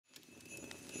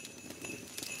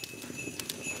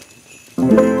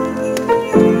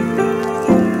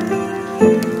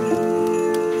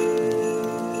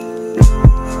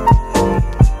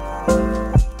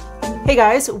Hey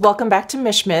guys, welcome back to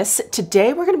Mishmas.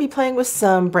 Today we're going to be playing with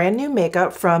some brand new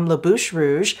makeup from Bouche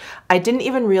Rouge. I didn't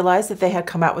even realize that they had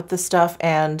come out with this stuff,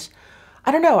 and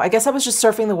I don't know, I guess I was just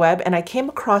surfing the web and I came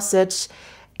across it.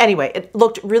 Anyway, it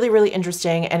looked really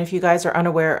interesting, and if you guys are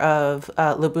unaware of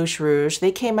Bouche Rouge,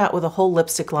 they came out with a whole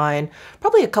lipstick line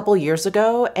probably a couple years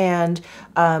ago, and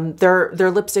their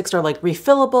lipsticks are like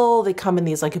refillable. They come in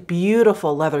these like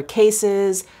beautiful leather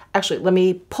cases. Actually, let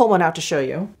me pull one out to show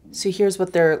you. So here's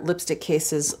what their lipstick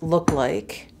cases look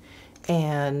like,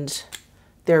 and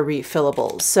they're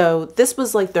refillable. So this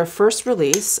was like their first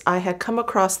release. I had come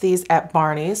across these at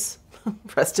Barney's.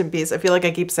 Rest in peace. I feel like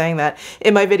I keep saying that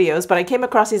in my videos, but I came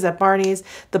across these at Barney's.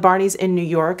 The Barney's in New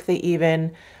York, they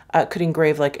even could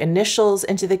engrave like initials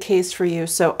into the case for you.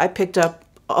 So I picked up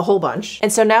a whole bunch.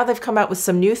 And so now they've come out with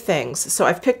some new things. So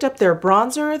I've picked up their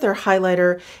bronzer, their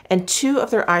highlighter, and 2 of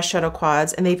their eyeshadow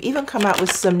quads. And they've even come out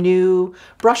with some new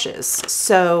brushes.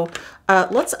 So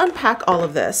let's unpack all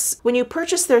of this. When you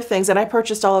purchase their things, and I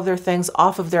purchased all of their things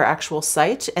off of their actual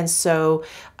site, and so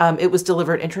it was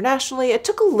delivered internationally. It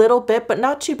took a little bit, but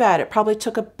not too bad. It probably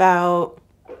took about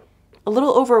a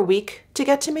little over a week to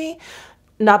get to me.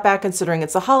 Not bad considering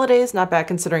it's the holidays, not bad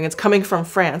considering it's coming from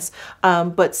France.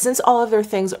 But since all of their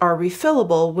things are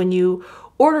refillable, when you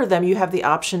order them, you have the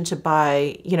option to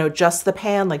buy, you know, just the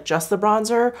pan, like just the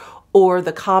bronzer, or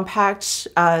the compact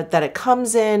that it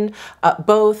comes in,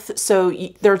 both. So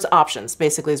there's options,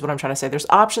 basically is what I'm trying to say. There's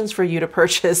options for you to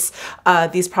purchase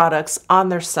these products on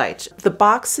their site. The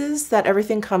boxes that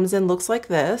everything comes in looks like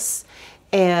this.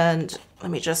 And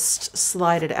let me just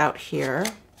slide it out here.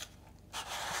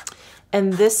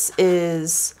 And this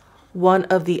is one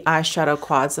of the eyeshadow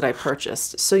quads that I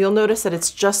purchased. So you'll notice that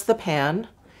it's just the pan,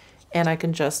 and I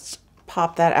can just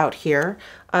pop that out here.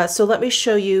 So let me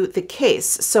show you the case.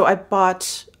 So I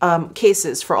bought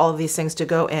cases for all of these things to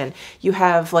go in. You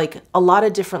have like a lot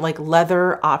of different like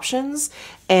leather options,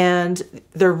 and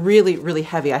they're really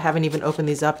heavy. I haven't even opened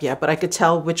these up yet, but I could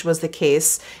tell which was the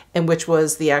case and which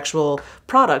was the actual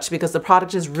product, because the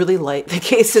product is really light. The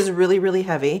case is really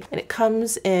heavy, and it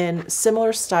comes in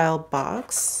similar style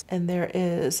box, and there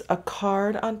is a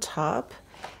card on top.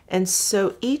 And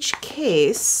so each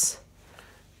case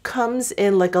comes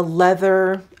in like a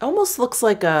leather, almost looks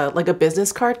like a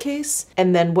business card case,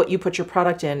 and then what you put your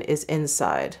product in is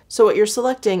inside. So what you're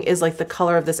selecting is like the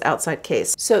color of this outside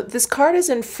case. So this card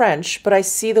is in French, but I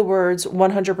see the words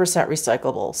 100%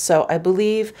 recyclable. So I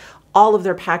believe all of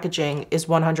their packaging is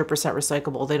 100%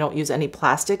 recyclable. They don't use any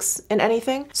plastics in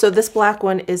anything. So this black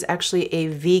one is actually a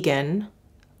vegan,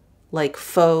 like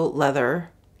faux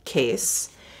leather case.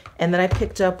 And then I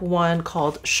picked up one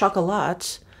called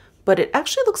Chocolat, but it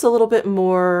actually looks a little bit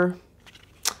more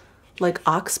like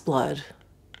ox blood.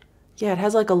 Yeah, it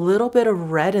has like a little bit of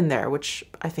red in there, which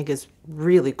I think is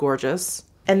really gorgeous.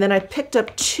 And then I picked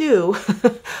up 2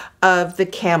 of the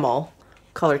camel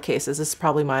color cases. This is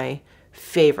probably my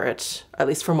favorite, at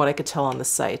least from what I could tell on the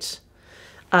site.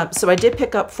 So I did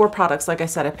pick up 4 products. Like I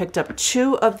said, I picked up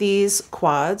 2 of these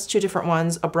quads, 2 different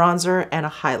ones, a bronzer and a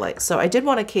highlight. So I did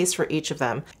want a case for each of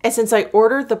them. And since I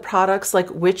ordered the products like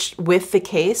with the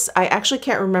case, I actually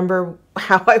can't remember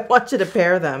how I wanted to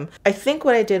pair them. I think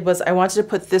what I did was I wanted to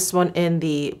put this one in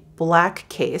the black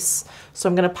case. So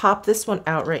I'm gonna pop this one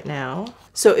out right now.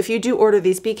 So if you do order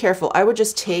these, be careful. I would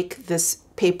just take this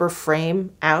paper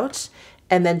frame out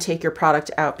and then take your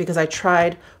product out, because I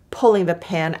tried pulling the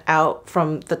pan out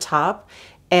from the top,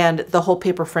 and the whole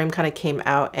paper frame kind of came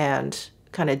out and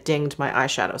kind of dinged my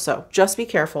eyeshadow. So just be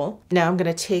careful. Now I'm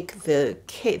gonna take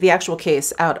the actual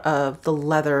case out of the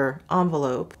leather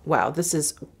envelope. Wow, this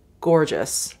is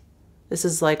gorgeous. This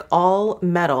is like all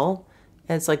metal,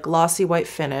 and it's like glossy white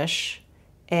finish,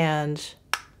 and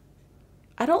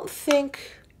I don't think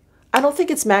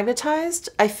it's magnetized.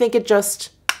 I think it just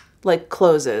like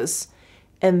closes.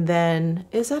 And then,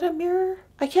 is that a mirror?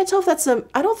 I can't tell if that's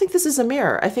I don't think this is a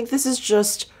mirror. I think this is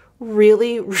just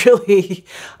really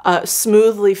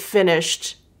smoothly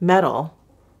finished metal.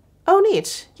 Oh,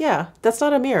 neat. Yeah, that's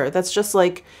not a mirror. That's just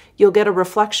like, you'll get a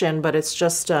reflection, but it's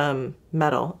just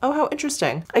metal. Oh, how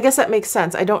interesting. I guess that makes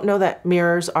sense. I don't know that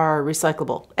mirrors are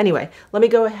recyclable. Anyway, let me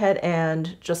go ahead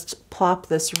and just plop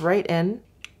this right in.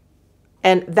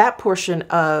 And that portion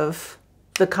of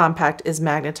the compact is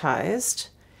magnetized.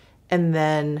 And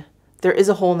then there is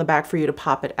a hole in the back for you to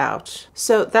pop it out.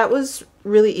 So that was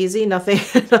really easy, nothing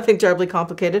terribly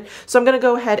complicated. So I'm gonna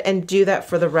go ahead and do that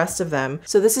for the rest of them.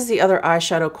 So this is the other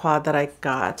eyeshadow quad that I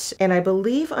got. And I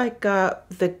believe I got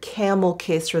the camel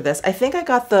case for this. I think I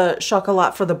got the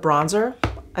Chocolat for the bronzer.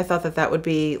 I thought that that would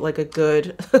be like a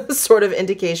good sort of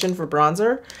indication for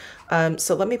bronzer.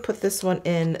 So let me put this one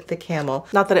in the Camel.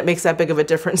 Not that it makes that big of a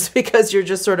difference because you're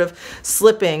just sort of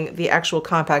slipping the actual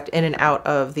compact in and out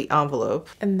of the envelope.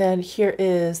 And then here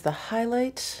is the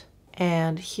highlight,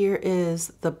 and here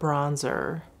is the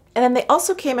bronzer. And then they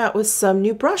also came out with some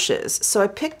new brushes. So I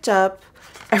picked up,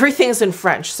 everything's in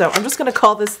French, so I'm just gonna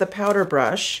call this the powder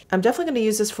brush. I'm definitely gonna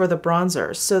use this for the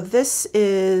bronzer. So this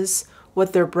is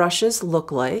what their brushes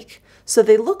look like. So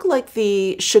they look like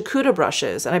the Shikuda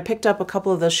brushes, and I picked up a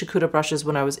couple of those Shikuda brushes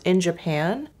when I was in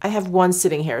Japan. I have one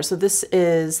sitting here. So this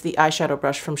is the eyeshadow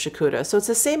brush from Shikuda. So it's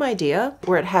the same idea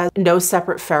where it has no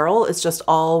separate ferrule. It's just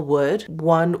all wood,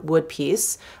 one wood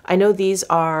piece. I know these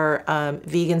are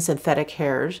vegan synthetic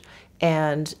hairs,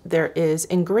 and there is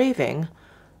engraving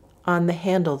on the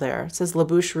handle there. It says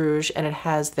Bouche Rouge, and it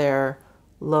has their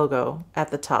logo at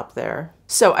the top there.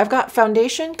 So I've got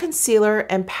foundation, concealer,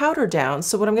 and powder down.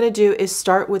 So what I'm gonna do is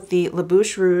start with the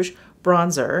Bouche Rouge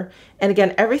bronzer. And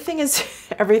again, everything is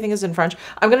in French.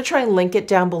 I'm gonna try and link it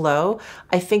down below.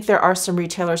 I think there are some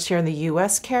retailers here in the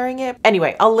US carrying it.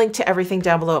 Anyway, I'll link to everything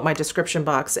down below at my description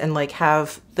box and like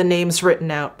have the names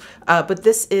written out. But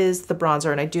this is the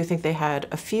bronzer, and I do think they had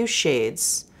a few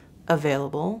shades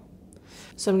available.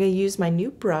 So I'm gonna use my new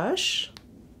brush.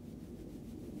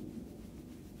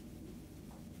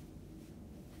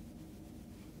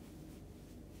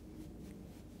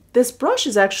 This brush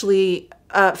is actually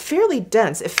fairly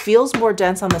dense. It feels more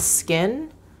dense on the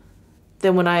skin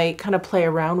than when I kind of play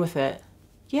around with it.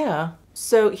 Yeah.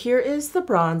 So here is the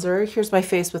bronzer. Here's my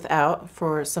face without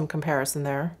for some comparison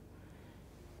there.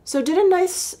 So did a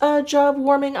nice job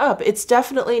warming up. It's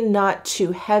definitely not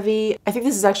too heavy. I think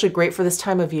this is actually great for this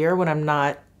time of year when I'm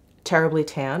not terribly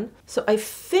tan. So I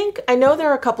know there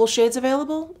are a couple shades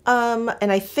available,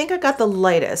 and I think I got the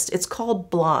lightest. It's called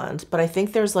Blonde, but I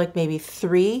think there's like maybe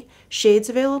 3 shades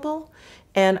available,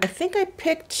 and I think I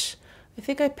picked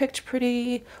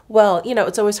pretty well. You know,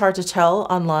 it's always hard to tell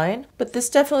online, but this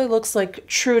definitely looks like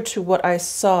true to what I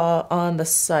saw on the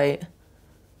site.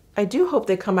 I do hope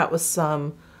they come out with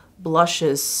some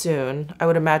blushes soon. I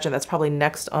would imagine that's probably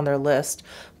next on their list.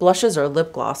 Blushes or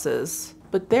lip glosses.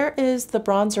 But there is the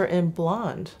bronzer in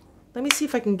Blonde. Let me see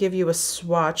if I can give you a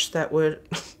swatch that would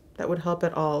that would help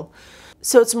at all.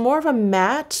 So it's more of a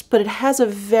matte, but it has a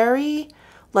very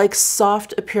like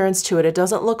soft appearance to it. It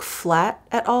doesn't look flat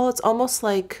at all. It's almost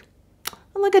like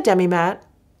a demi matte.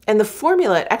 And the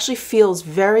formula, it actually feels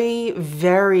very,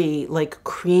 very like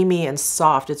creamy and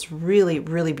soft. It's really,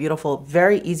 really beautiful.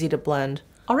 Very easy to blend.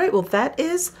 All right, well, that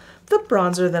is the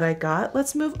bronzer that I got.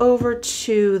 Let's move over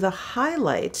to the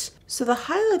highlight. So the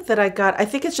highlight that I got, I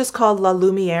think it's just called La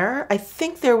Lumiere. I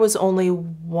think there was only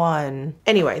one.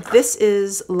 Anyway, this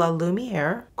is La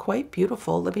Lumiere. Quite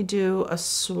beautiful. Let me do a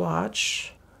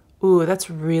swatch. Ooh, that's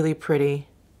really pretty.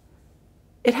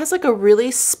 It has like a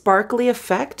really sparkly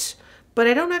effect, but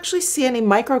I don't actually see any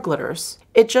micro glitters.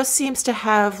 It just seems to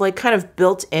have like kind of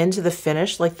built into the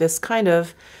finish, like this kind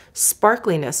of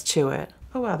sparkliness to it.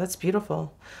 Oh wow, that's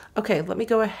beautiful. Okay, let me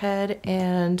go ahead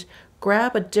and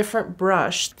grab a different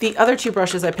brush. The other 2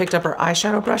 brushes I picked up are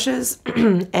eyeshadow brushes,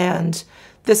 and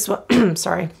this one,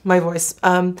 sorry, my voice,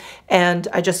 and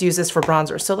I just use this for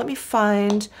bronzer. So let me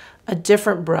find a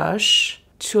different brush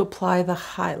to apply the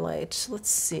highlight. Let's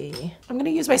see. I'm gonna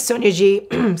use my Sonia G,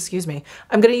 excuse me.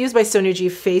 I'm gonna use my Sonia G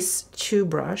Face 2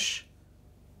 brush.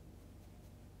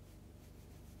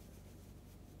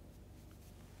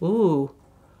 Ooh,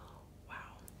 wow,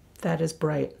 that is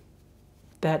bright.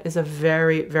 That is a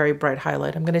very, very bright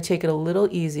highlight. I'm gonna take it a little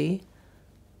easy.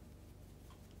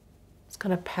 Just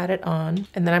kind of pat it on.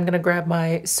 And then I'm gonna grab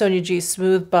my Sonia G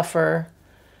Smooth Buffer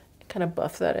and kind of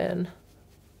buff that in.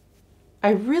 I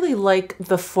really like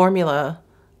the formula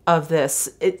of this.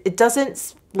 It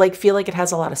doesn't like feel like it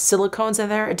has a lot of silicones in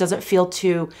there. It doesn't feel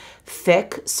too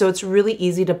thick. So it's really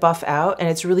easy to buff out, and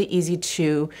it's really easy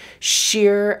to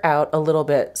sheer out a little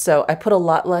bit. So I put a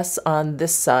lot less on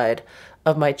this side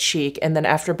of my cheek, and then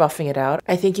after buffing it out,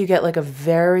 I think you get like a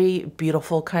very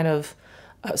beautiful kind of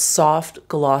soft,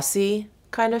 glossy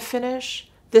kind of finish.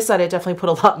 This side I definitely put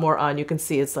a lot more on. You can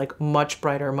see it's like much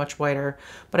brighter, much whiter,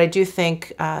 but I do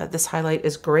think this highlight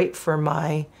is great for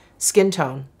my skin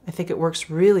tone. I think it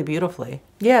works really beautifully.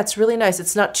 Yeah, it's really nice.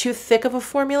 It's not too thick of a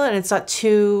formula, and it's not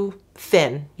too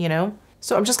thin, you know?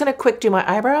 So I'm just gonna quick do my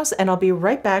eyebrows, and I'll be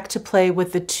right back to play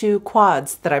with the 2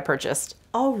 quads that I purchased.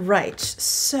 All right,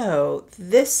 so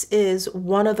this is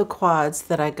one of the quads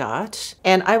that I got,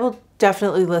 and I will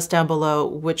definitely list down below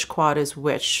which quad is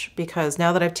which, because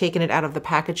now that I've taken it out of the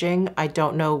packaging, I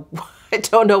don't know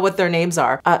what their names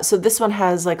are. So this one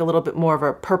has like a little bit more of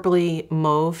a purpley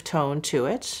mauve tone to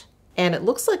it. And it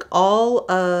looks like all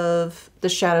of the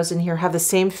shadows in here have the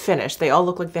same finish. They all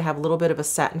look like they have a little bit of a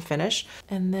satin finish.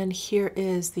 And then here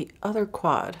is the other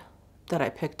quad that I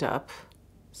picked up.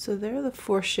 So there are the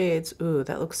 4 shades. Ooh,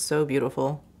 that looks so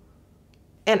beautiful.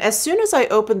 And as soon as I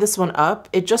opened this one up,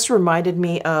 it just reminded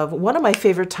me of one of my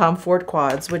favorite Tom Ford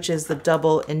quads, which is the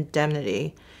Double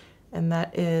Indemnity. And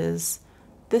that is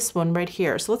this one right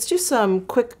here. So let's do some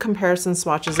quick comparison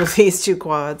swatches of these 2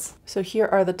 quads. So here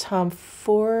are the Tom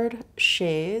Ford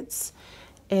shades,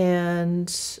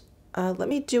 and let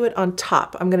me do it on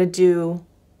top. I'm gonna do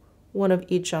one of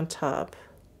each on top.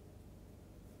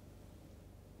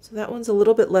 So that one's a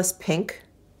little bit less pink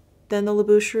than the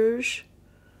Bouche Rouge.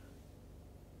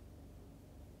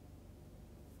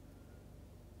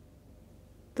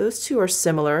 Those 2 are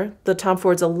similar. The Tom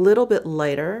Ford's a little bit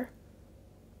lighter.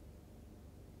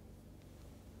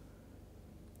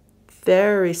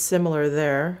 Very similar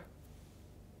there.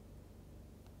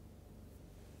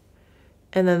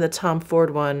 And then the Tom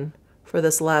Ford one for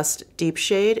this last deep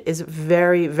shade is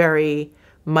very, very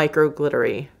micro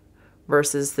glittery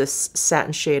versus this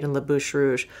satin shade in Bouche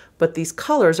Rouge. But these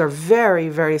colors are very,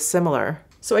 very similar.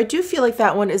 So I do feel like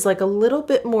that one is like a little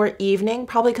bit more evening,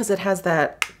 probably because it has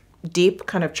that deep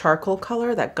kind of charcoal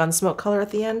color, that gunsmoke color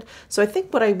at the end. So I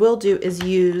think what I will do is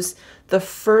use the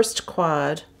first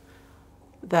quad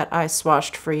that I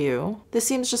swatched for you. This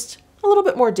seems just a little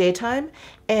bit more daytime,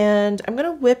 and I'm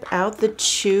gonna whip out the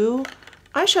 2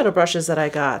 eyeshadow brushes that I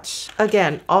got.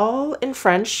 Again, all in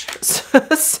French,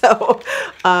 so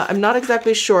I'm not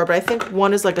exactly sure, but I think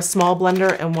one is like a small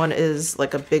blender and one is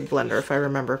like a big blender, if I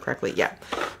remember correctly. Yeah.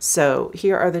 So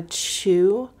here are the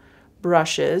 2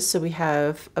 brushes. So we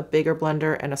have a bigger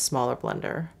blender and a smaller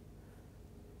blender.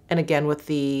 And again, with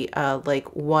the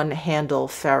like one handle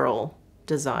ferrule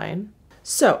design.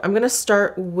 So I'm going to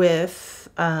start with,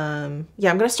 I'm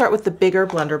going to start with the bigger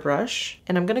blender brush,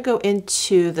 and I'm going to go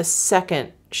into the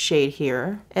second shade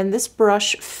here. And this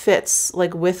brush fits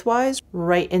like widthwise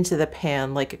right into the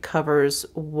pan, like it covers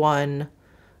one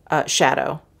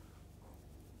shadow.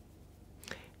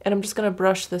 And I'm just going to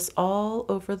brush this all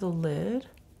over the lid.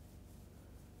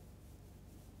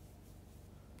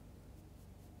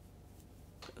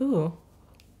 Ooh,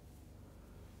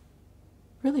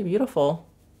 really beautiful.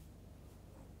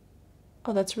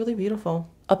 Oh, that's really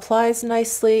beautiful. Applies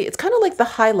nicely. It's kind of like the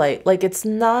highlight. Like it's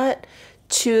not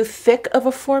too thick of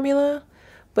a formula,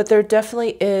 but there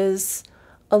definitely is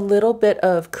a little bit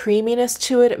of creaminess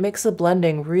to it. It makes the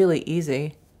blending really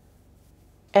easy.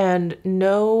 And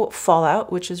no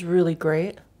fallout, which is really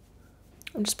great.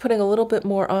 I'm just putting a little bit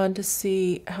more on to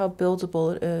see how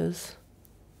buildable it is.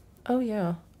 Oh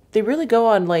yeah. They really go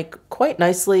on like quite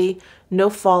nicely. No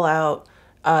fallout.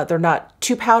 They're not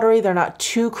too powdery, they're not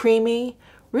too creamy.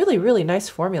 Really, really nice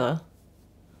formula.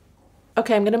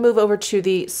 Okay, I'm gonna move over to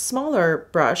the smaller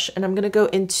brush, and I'm gonna go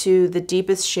into the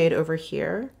deepest shade over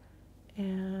here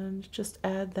and just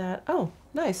add that. Oh,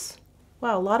 nice.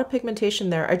 Wow, a lot of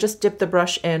pigmentation there. I just dipped the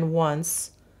brush in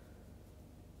once.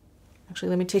 Actually,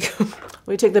 let me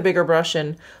take the bigger brush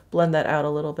and blend that out a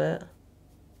little bit.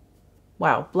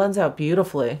 Wow, blends out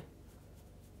beautifully.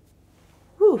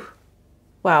 Whew.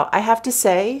 Wow, I have to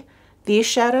say, these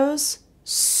shadows,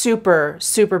 super,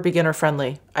 super beginner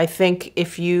friendly. I think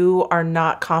if you are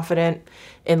not confident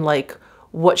in like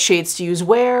what shades to use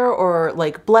where or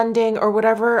like blending or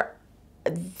whatever,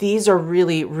 these are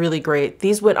really, really great.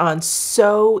 These went on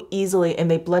so easily and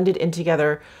they blended in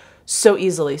together so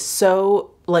easily,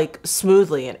 so like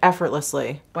smoothly and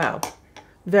effortlessly. Wow,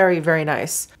 very, very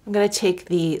nice. I'm gonna take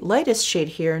the lightest shade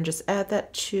here and just add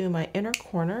that to my inner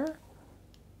corner.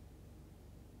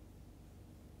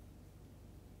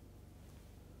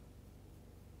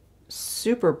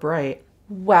 Super bright.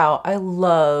 Wow, I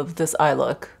love this eye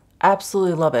look.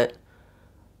 Absolutely love it.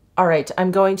 All right, I'm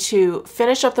going to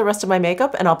finish up the rest of my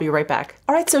makeup and I'll be right back.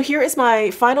 All right, so here is my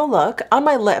final look. On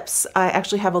my lips, I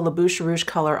actually have a Bouche Rouge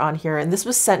color on here, and this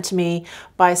was sent to me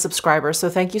by a subscriber, so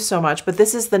thank you so much. But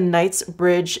this is the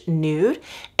Knightsbridge Nude,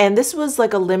 and this was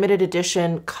like a limited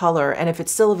edition color, and if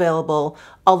it's still available,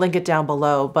 I'll link it down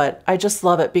below. But I just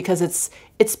love it because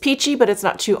it's peachy, but it's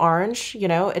not too orange, you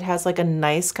know? It has like a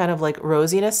nice kind of like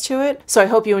rosiness to it. So I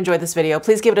hope you enjoyed this video.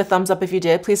 Please give it a thumbs up if you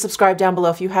did. Please subscribe down below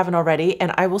if you haven't already,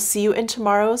 and I will see you in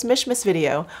tomorrow's Mishmas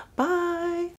video. Bye!